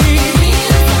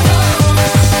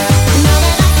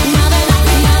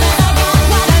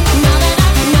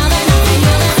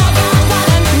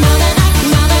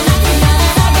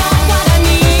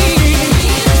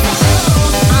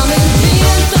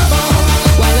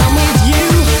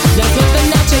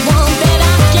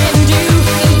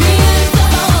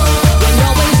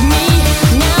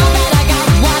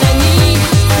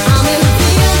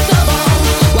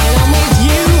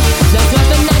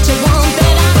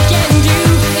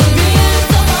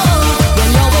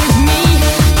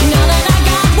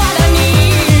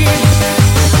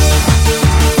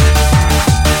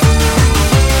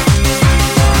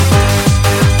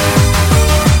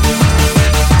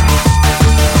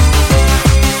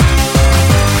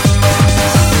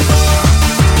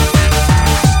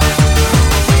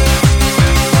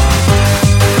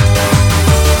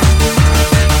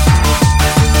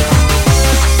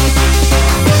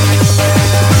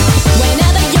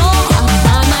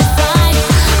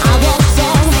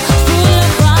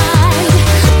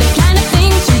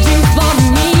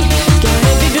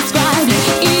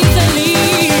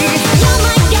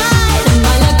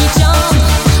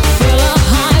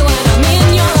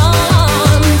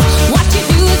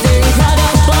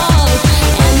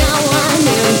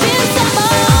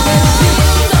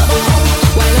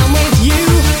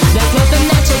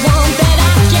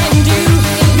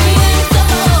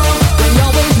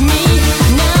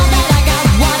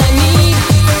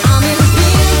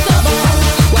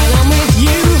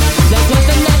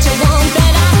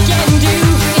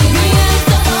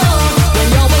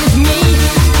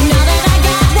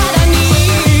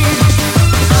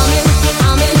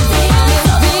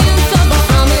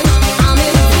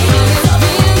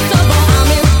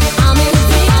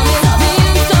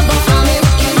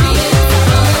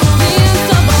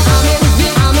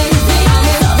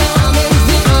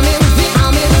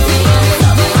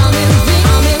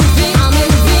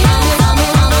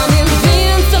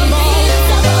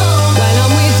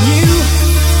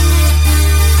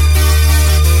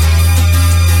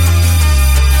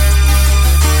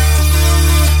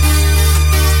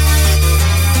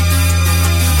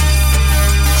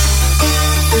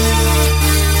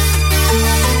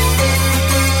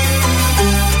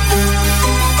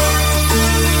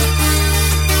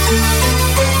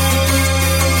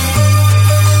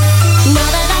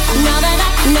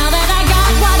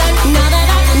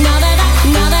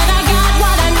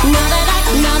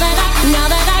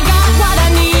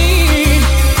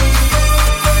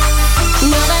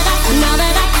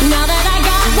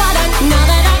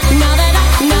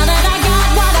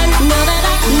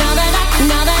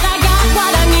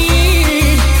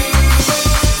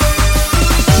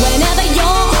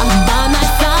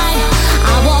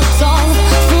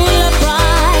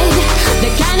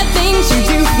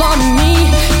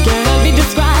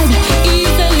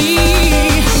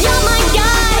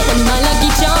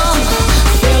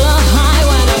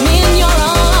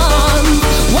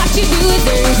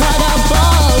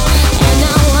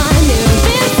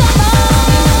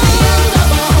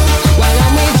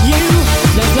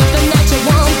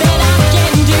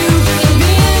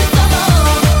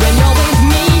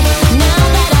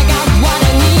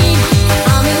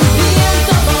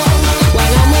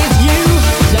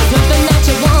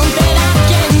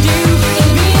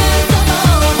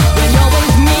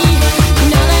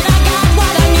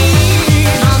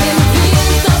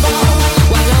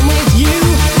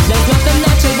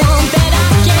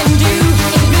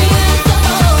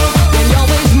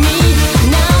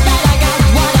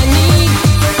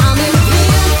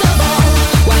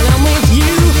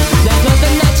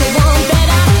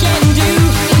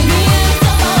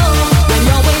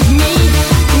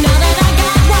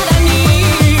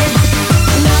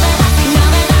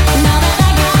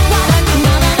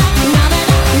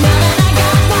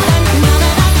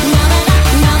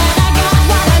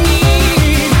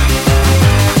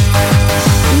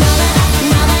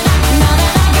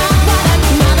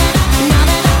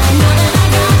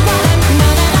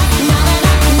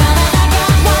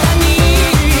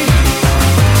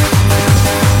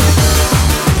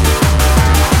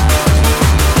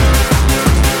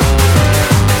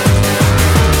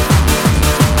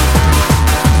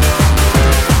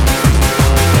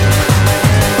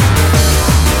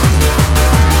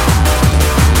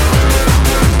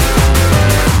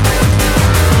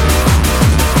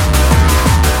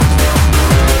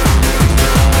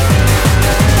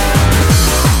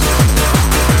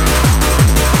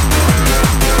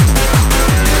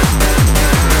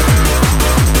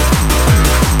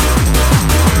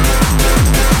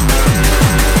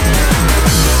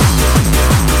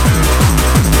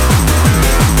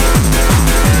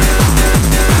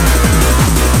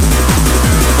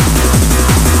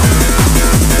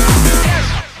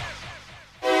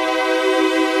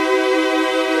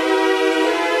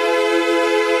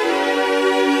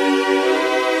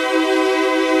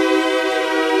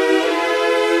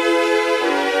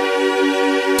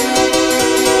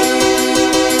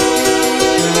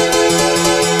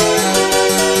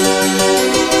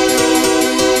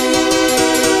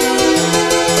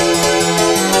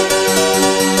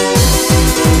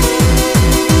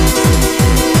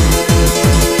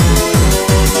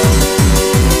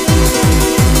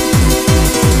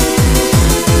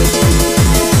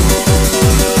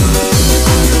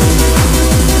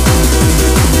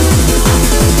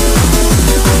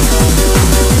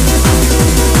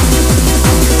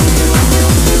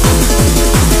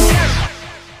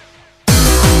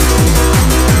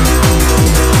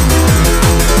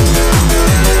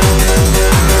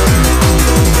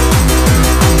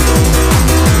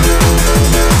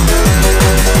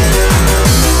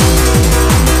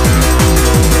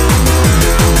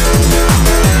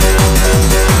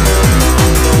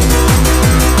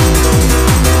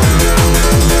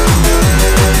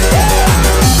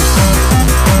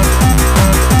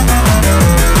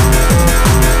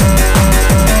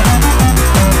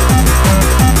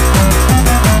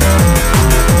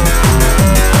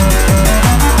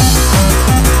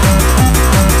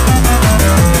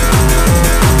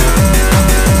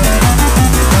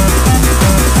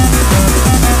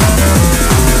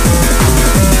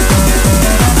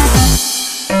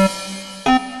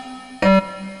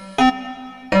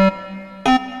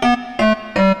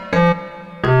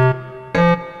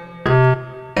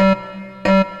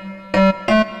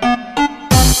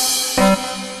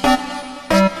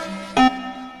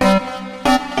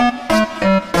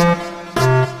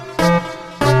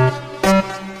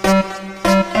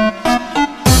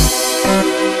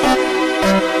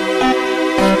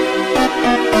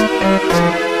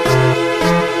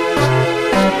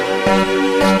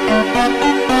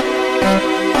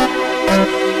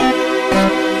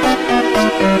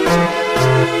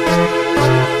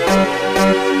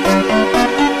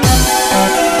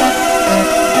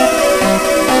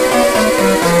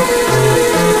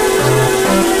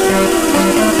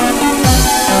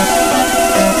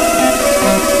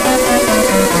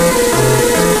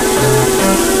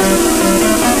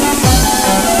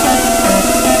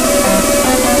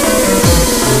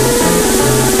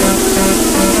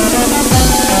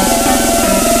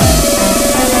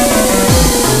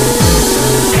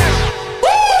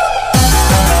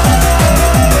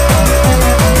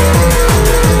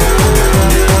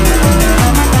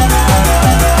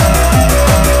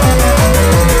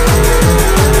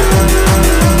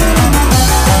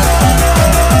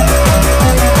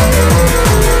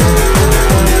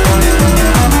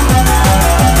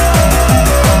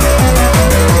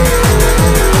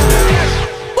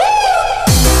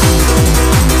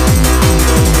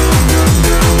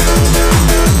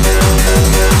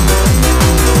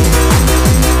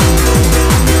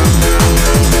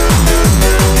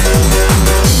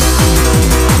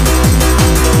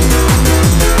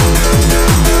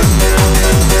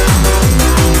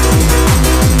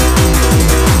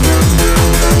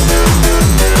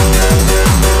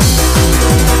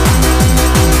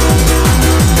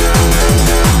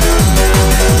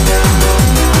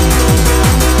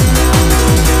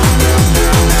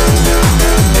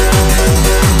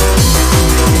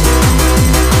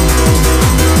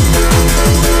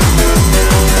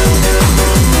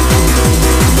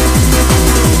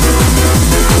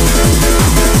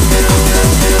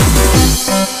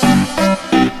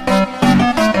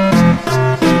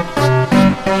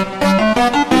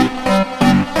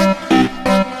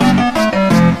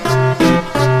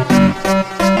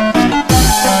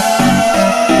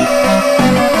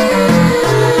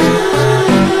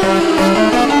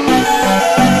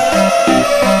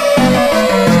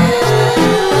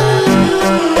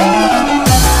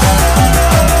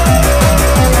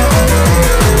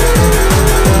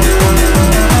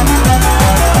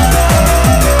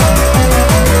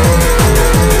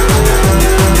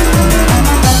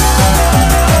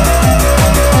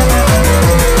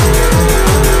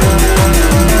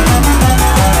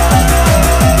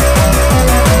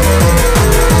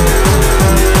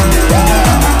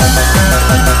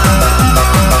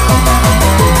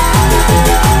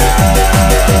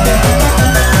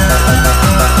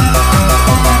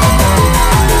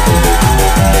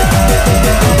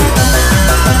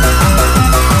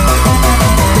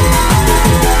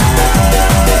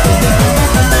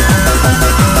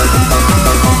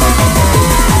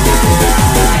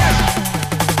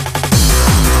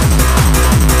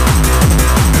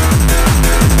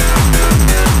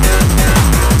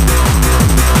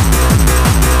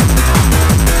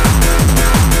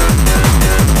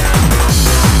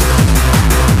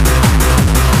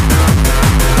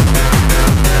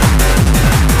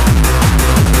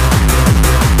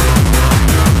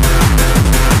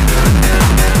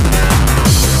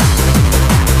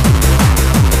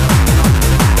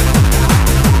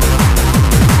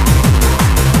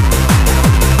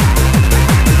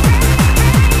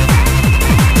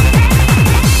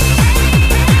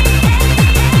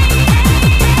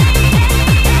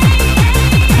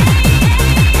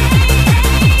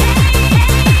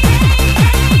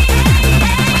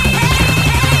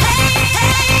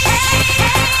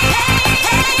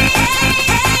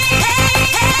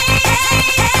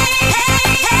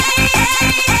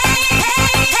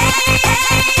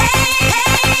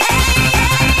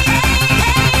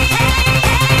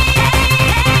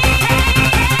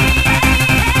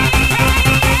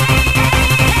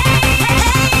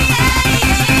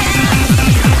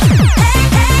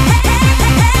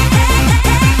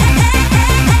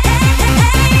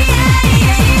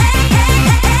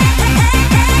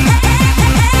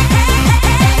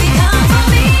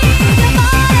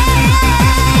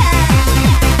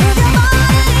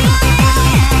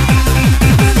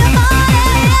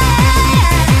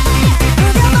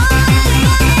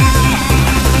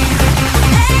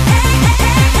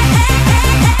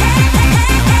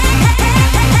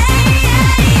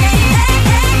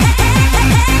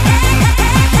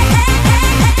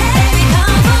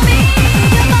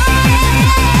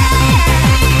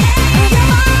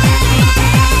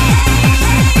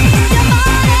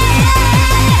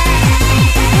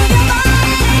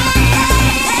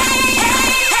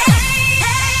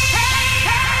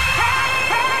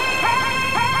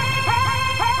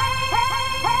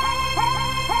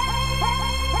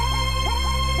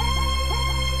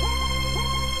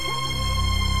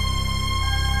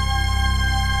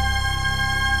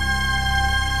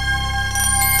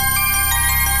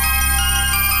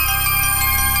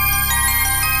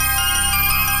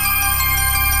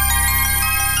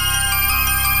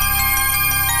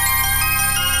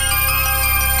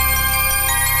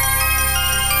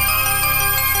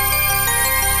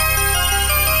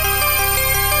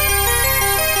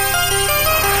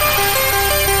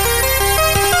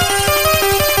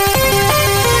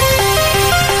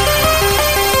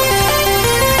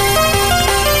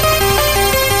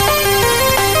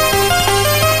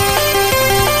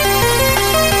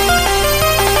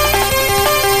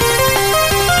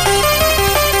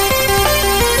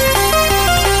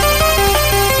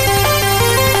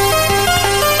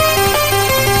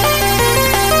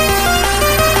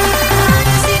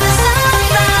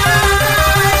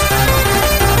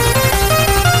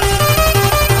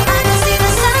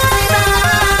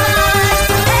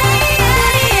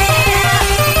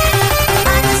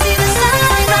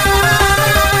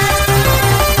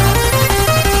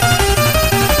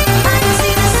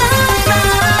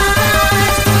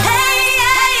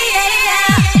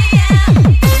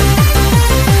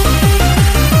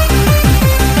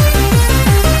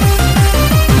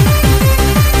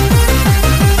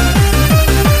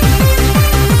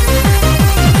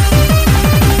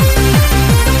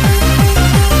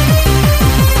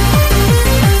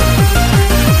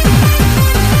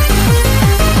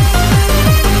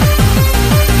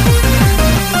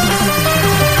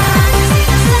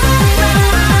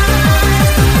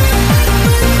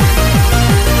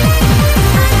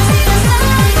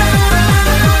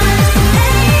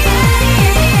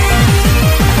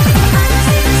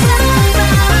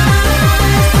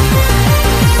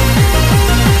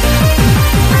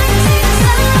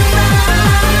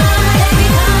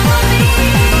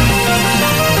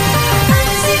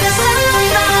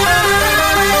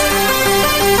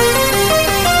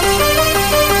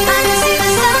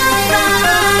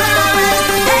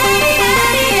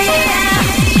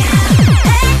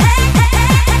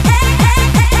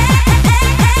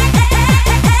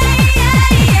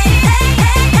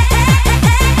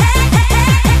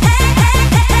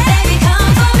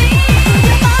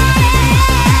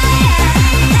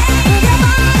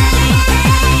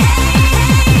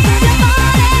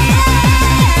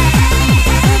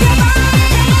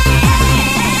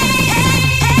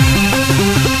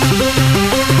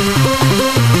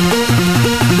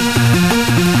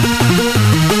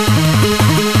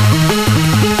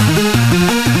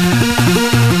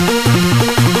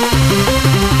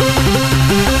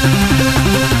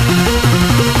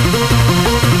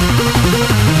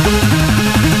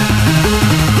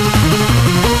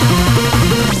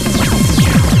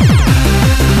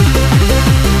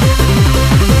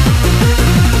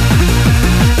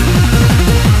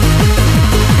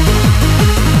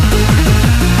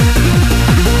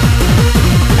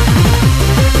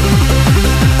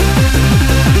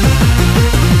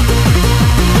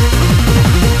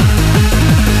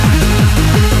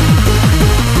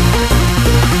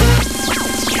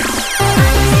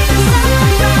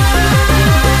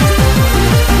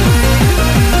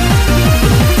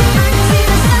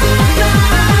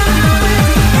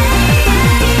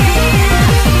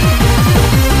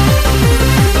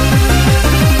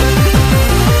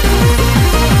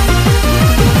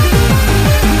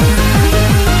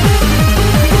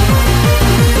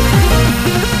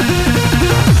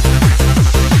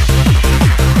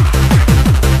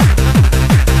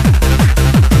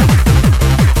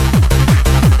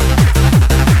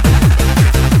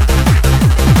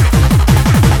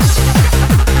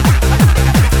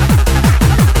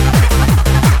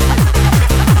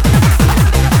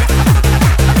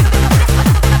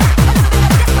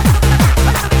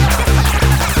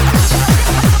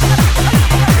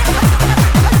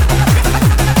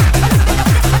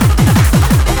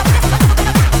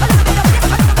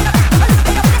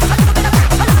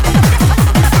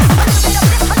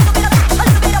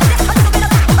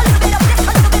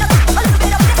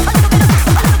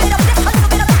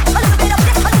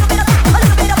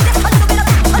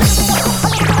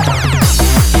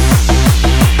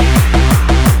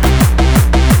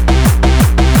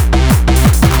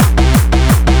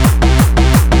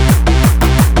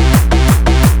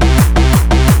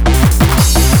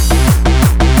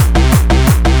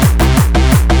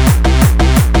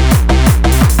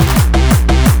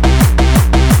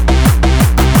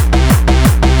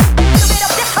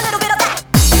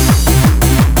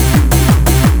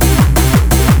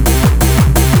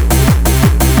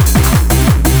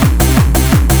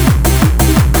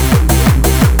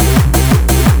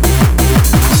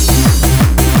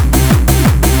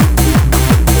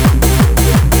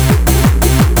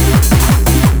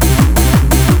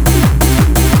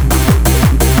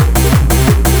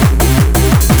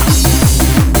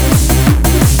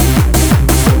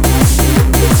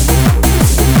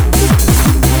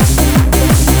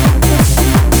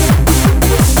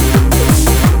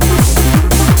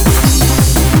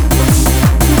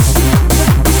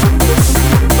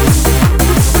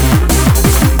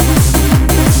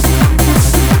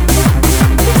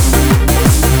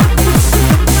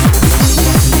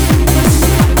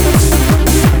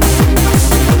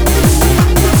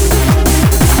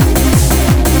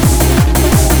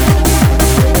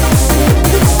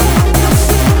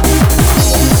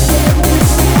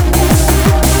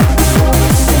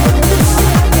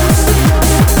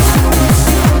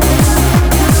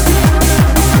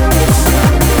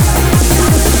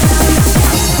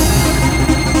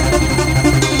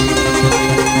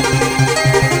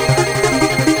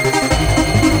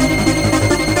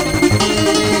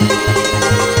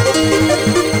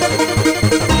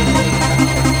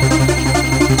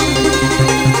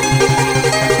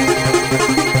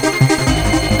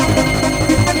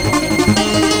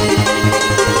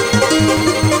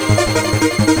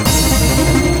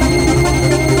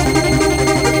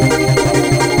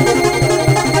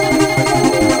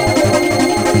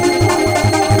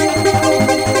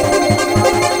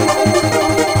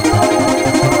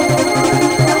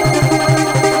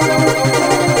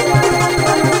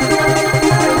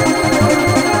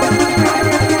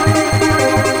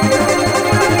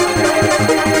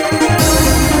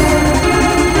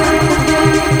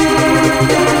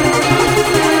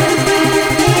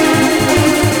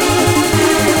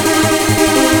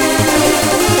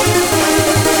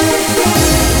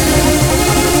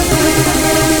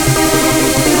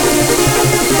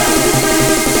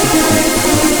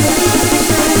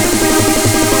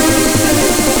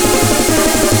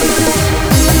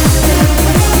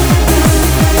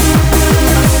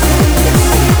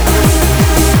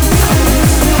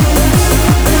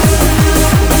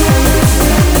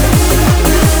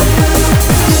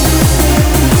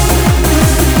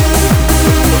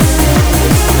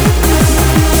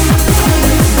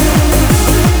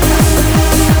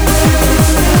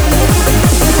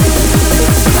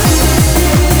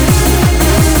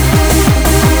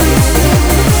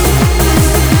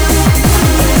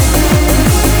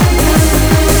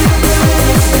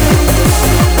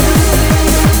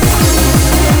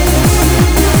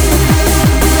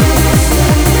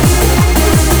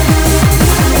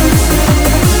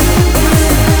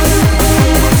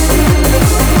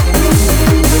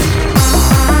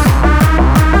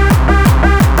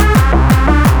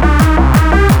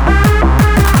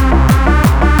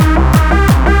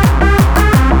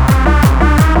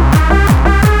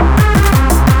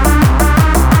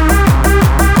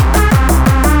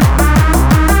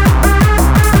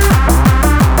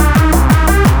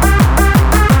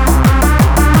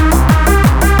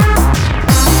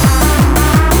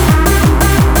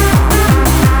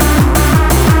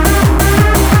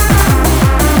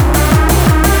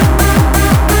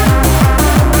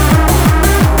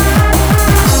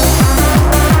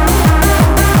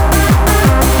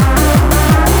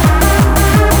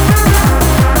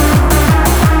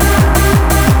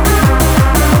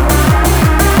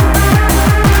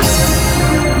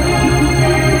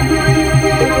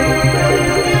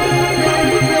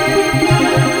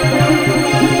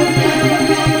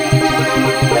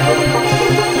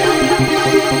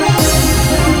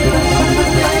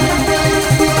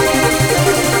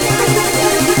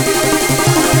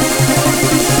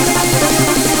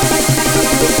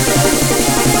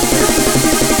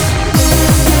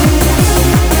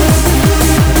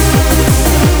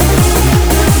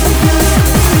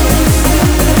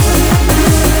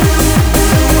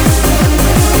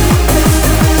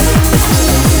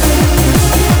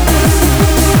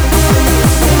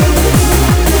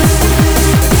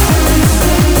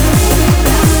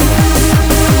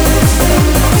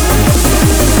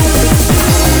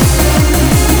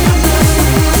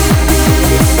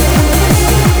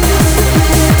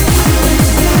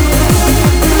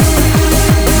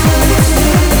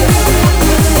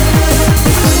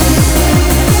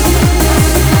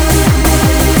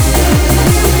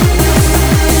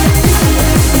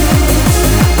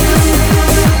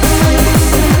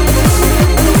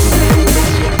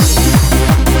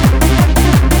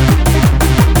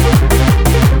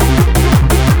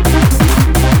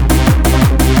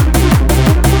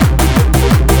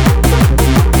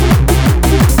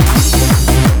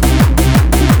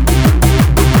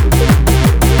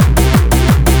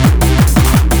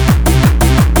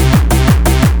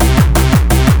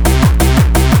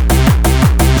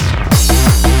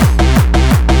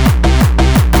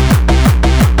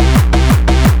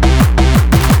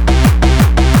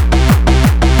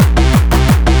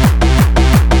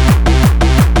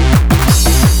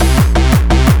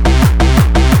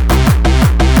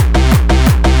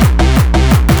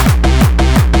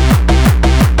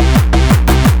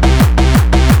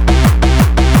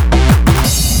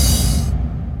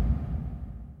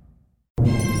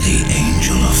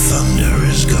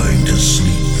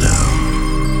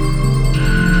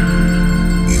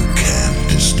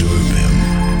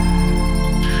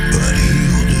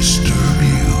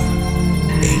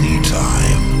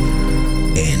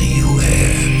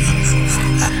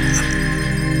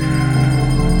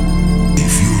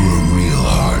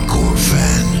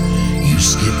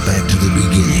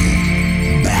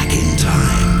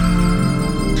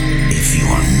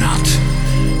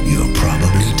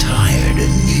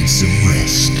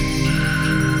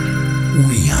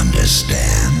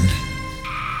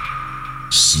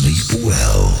 Sleep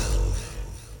well,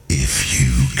 if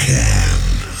you can.